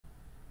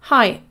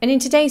Hi, and in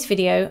today's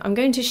video I'm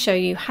going to show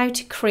you how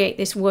to create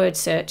this word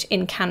search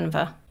in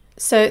Canva.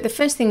 So the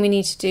first thing we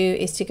need to do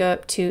is to go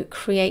up to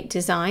Create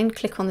Design,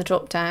 click on the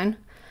drop down,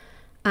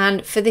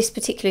 and for this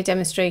particular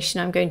demonstration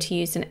I'm going to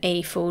use an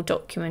A4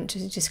 document.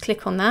 So just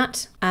click on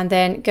that and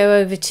then go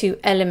over to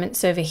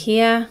Elements over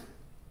here,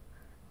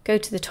 go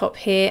to the top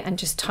here and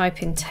just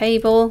type in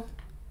Table,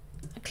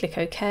 click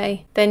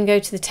OK. Then go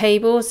to the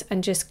tables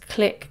and just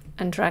click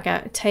and drag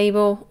out a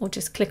table, or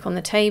just click on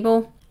the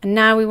table. And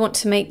now we want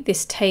to make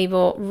this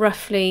table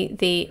roughly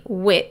the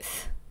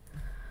width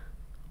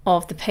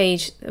of the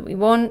page that we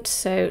want.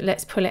 So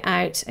let's pull it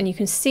out and you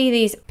can see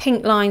these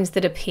pink lines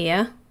that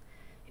appear.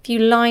 If you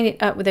line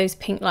it up with those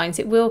pink lines,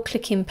 it will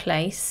click in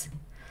place.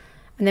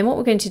 And then what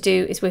we're going to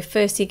do is we're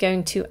firstly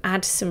going to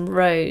add some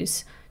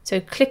rows.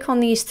 So click on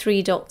these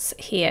three dots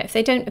here. If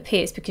they don't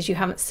appear, it's because you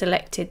haven't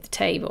selected the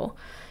table.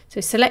 So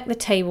select the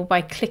table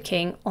by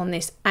clicking on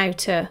this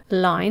outer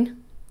line.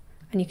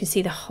 And you can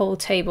see the whole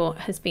table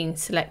has been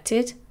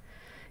selected.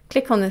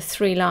 Click on the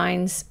three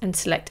lines and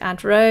select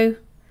Add Row,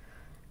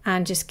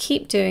 and just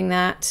keep doing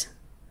that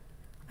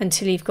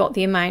until you've got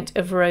the amount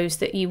of rows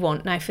that you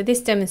want. Now for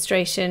this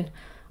demonstration,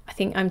 I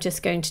think I'm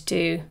just going to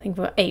do, I think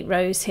we've got 8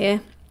 rows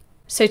here.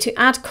 So to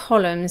add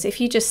columns,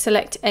 if you just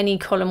select any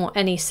column or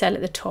any cell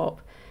at the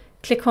top,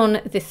 click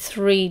on the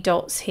 3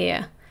 dots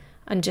here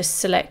and just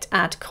select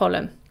Add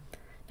Column.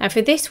 Now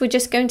for this, we're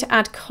just going to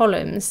add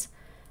columns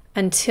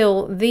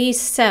until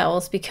these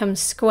cells become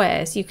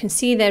squares. You can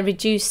see they're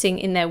reducing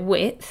in their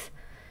width,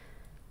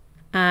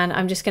 and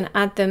I'm just going to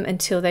add them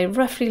until they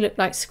roughly look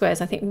like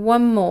squares. I think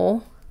one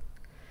more,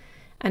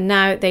 and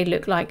now they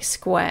look like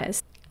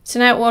squares. So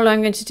now all I'm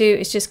going to do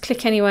is just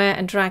click anywhere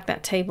and drag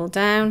that table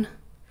down,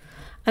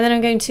 and then I'm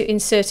going to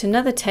insert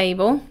another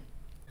table,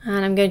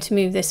 and I'm going to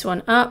move this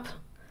one up.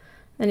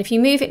 And if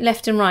you move it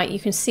left and right, you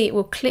can see it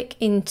will click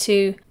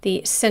into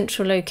the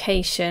central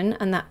location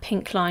and that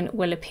pink line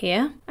will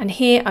appear. And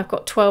here I've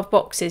got 12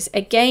 boxes.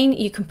 Again,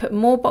 you can put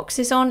more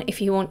boxes on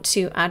if you want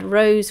to add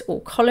rows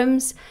or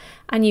columns,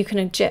 and you can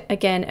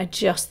again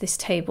adjust this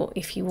table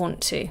if you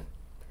want to.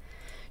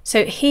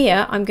 So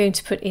here I'm going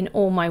to put in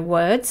all my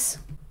words.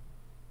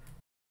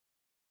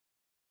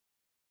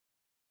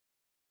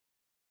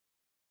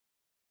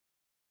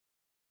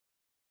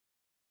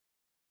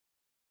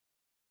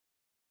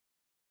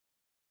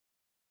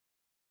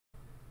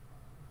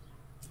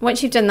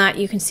 Once you've done that,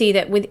 you can see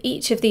that with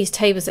each of these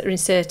tables that are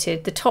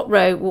inserted, the top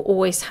row will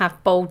always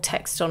have bold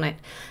text on it.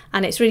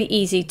 And it's really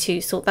easy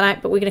to sort that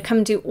out, but we're going to come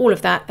and do all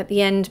of that at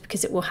the end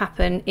because it will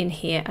happen in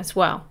here as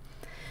well.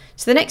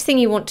 So the next thing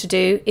you want to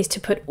do is to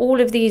put all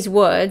of these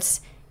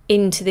words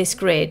into this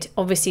grid,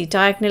 obviously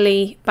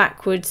diagonally,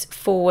 backwards,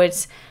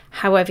 forwards,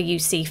 however you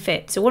see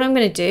fit. So what I'm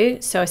going to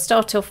do, so I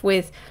start off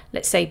with,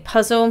 let's say,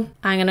 puzzle.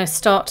 I'm going to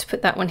start to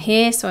put that one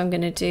here. So I'm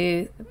going to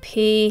do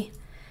P,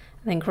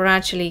 then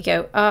gradually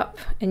go up,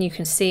 and you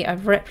can see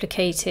I've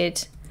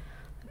replicated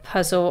the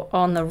puzzle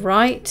on the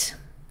right.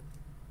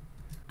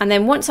 And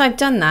then once I've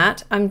done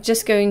that, I'm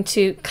just going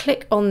to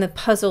click on the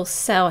puzzle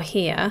cell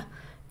here,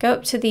 go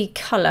up to the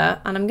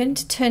color, and I'm going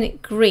to turn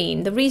it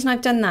green. The reason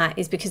I've done that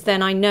is because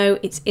then I know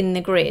it's in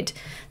the grid.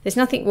 There's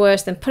nothing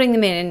worse than putting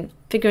them in and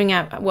figuring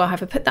out, well,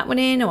 have I put that one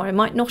in, or I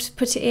might not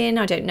put it in,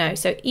 I don't know.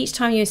 So each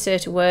time you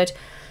insert a word,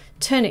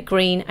 turn it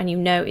green and you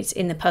know it's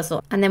in the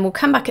puzzle. And then we'll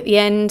come back at the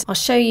end. I'll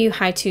show you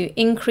how to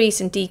increase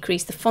and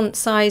decrease the font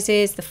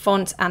sizes, the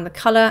font and the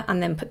color,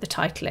 and then put the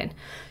title in.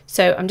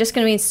 So I'm just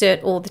going to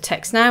insert all the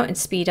text now and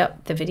speed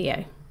up the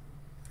video.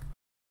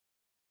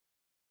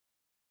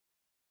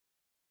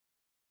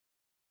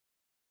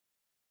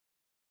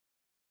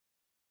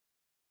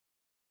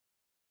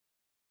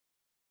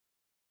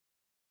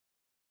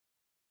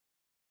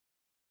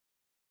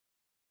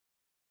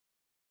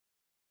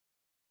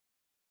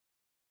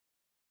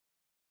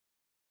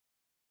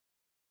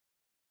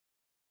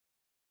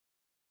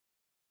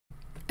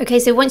 Okay,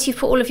 so once you've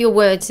put all of your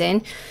words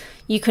in,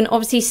 you can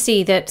obviously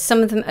see that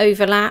some of them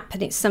overlap,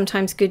 and it's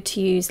sometimes good to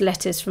use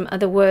letters from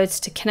other words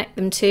to connect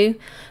them to.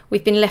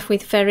 We've been left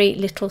with very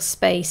little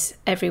space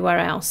everywhere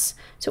else.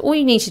 So all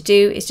you need to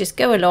do is just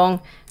go along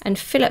and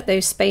fill up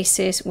those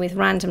spaces with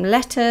random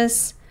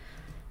letters.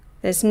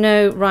 There's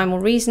no rhyme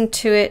or reason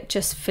to it,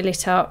 just fill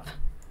it up.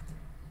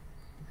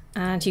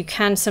 And you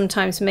can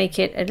sometimes make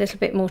it a little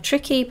bit more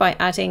tricky by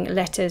adding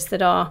letters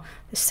that are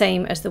the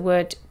same as the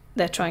word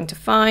they're trying to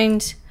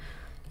find.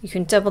 You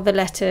can double the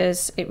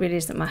letters, it really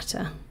doesn't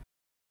matter.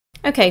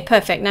 Okay,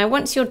 perfect. Now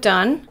once you're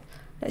done,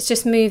 let's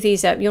just move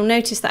these up. You'll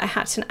notice that I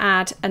had to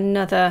add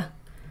another,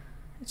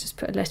 let's just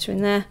put a letter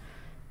in there.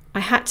 I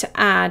had to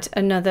add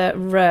another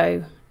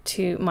row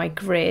to my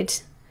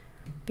grid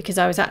because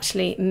I was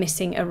actually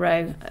missing a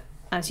row.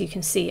 As you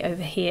can see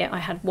over here, I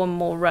had one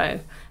more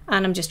row,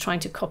 and I'm just trying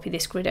to copy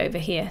this grid over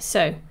here.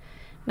 So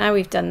now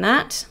we've done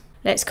that,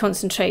 let's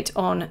concentrate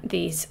on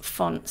these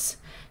fonts.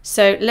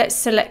 So let's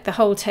select the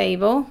whole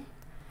table,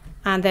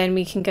 and then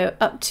we can go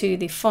up to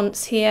the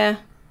fonts here,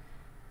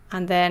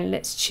 and then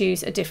let's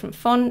choose a different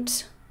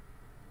font.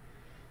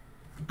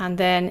 And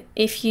then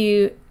if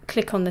you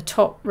click on the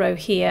top row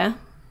here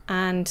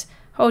and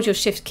hold your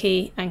shift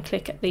key and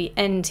click at the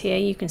end here.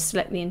 You can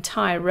select the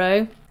entire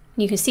row.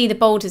 You can see the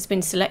bold has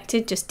been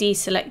selected, just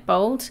deselect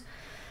bold,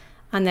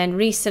 and then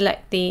reselect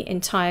the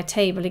entire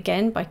table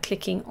again by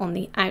clicking on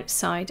the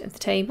outside of the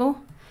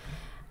table.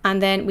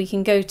 And then we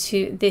can go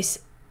to this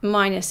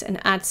minus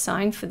and add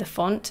sign for the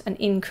font and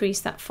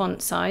increase that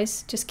font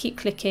size. Just keep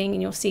clicking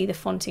and you'll see the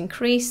font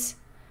increase,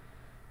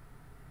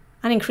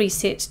 and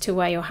increase it to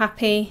where you're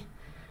happy.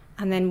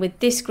 And then with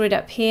this grid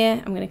up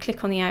here, I'm going to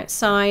click on the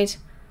outside.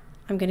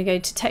 I'm going to go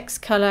to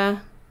text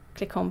color,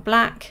 click on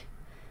black,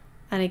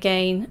 and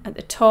again at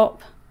the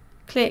top,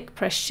 click,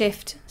 press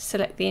shift,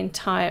 select the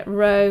entire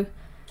row,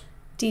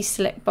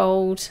 deselect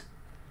bold,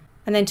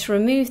 and then to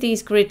remove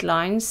these grid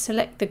lines,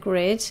 select the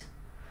grid,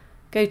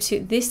 go to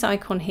this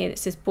icon here that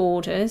says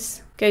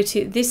borders, go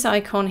to this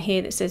icon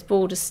here that says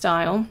border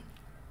style,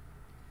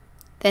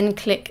 then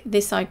click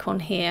this icon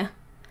here,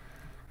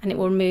 and it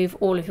will remove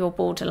all of your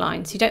border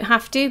lines. You don't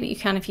have to, but you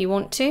can if you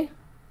want to.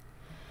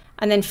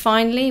 And then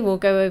finally we'll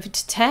go over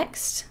to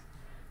text,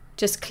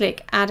 just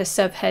click add a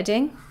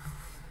subheading,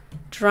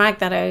 drag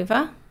that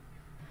over,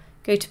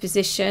 go to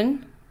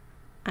position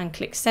and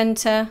click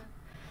center,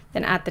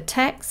 then add the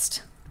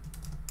text,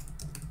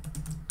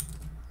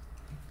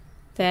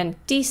 then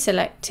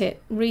deselect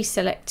it,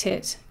 reselect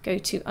it, go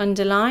to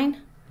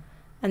underline,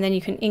 and then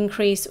you can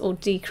increase or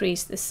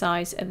decrease the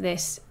size of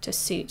this to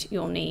suit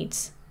your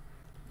needs.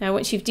 Now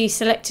once you've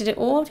deselected it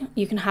all,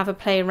 you can have a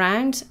play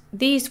around.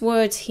 These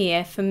words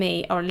here for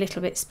me are a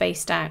little bit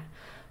spaced out.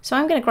 So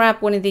I'm going to grab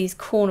one of these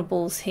corner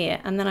balls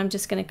here, and then I'm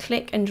just going to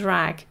click and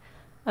drag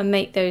and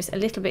make those a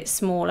little bit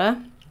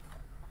smaller.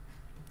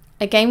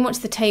 Again, once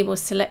the table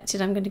is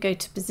selected, I'm going to go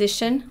to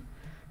position,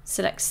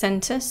 select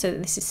center so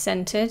that this is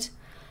centered,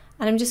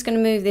 and I'm just going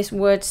to move this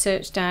word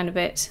search down a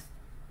bit.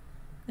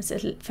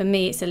 For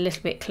me, it's a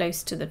little bit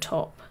close to the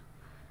top.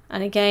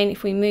 And again,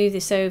 if we move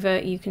this over,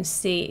 you can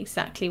see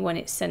exactly when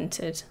it's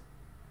centered.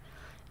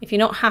 If you're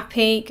not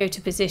happy, go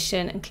to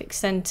position and click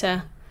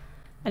center,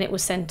 and it will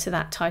center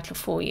that title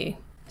for you.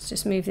 Let's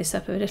just move this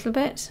up a little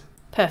bit.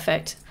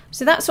 Perfect.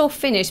 So that's all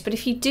finished, but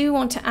if you do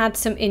want to add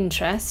some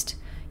interest,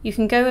 you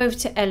can go over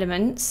to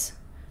elements,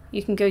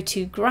 you can go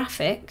to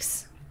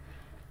graphics,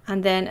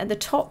 and then at the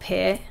top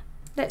here,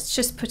 let's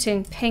just put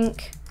in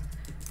pink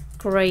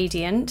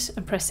gradient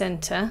and press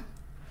enter.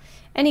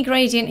 Any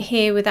gradient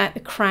here without the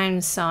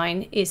crown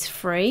sign is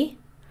free,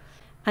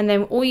 and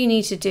then all you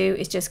need to do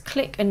is just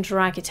click and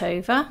drag it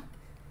over,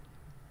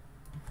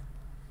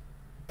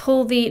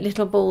 pull the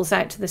little balls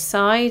out to the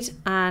side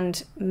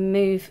and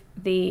move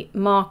the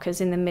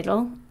markers in the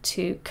middle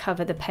to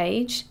cover the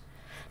page.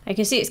 Now you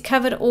can see it's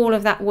covered all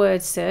of that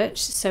word search,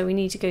 so we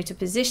need to go to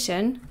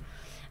position,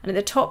 and at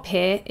the top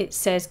here it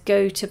says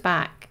go to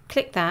back.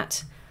 Click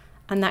that,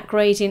 and that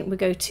gradient will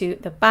go to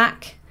the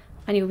back,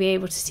 and you'll be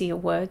able to see your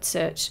word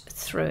search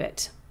through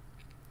it.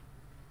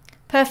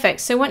 Perfect.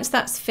 So once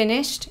that's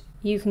finished,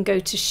 you can go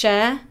to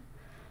share,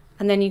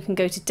 and then you can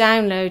go to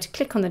download,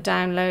 click on the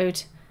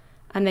download,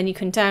 and then you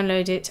can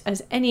download it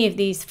as any of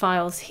these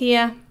files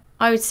here.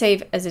 I would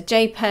save as a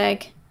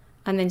JPEG,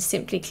 and then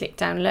simply click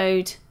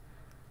download,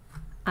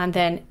 and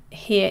then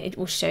here it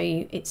will show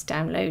you it's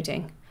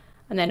downloading.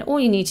 And then all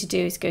you need to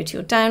do is go to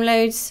your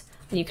downloads,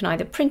 and you can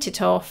either print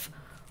it off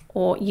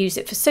or use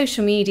it for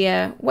social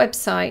media,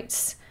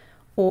 websites,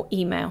 or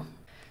email.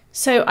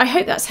 So I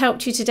hope that's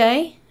helped you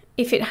today.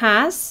 If it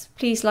has,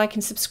 please like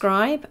and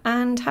subscribe,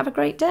 and have a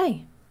great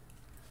day.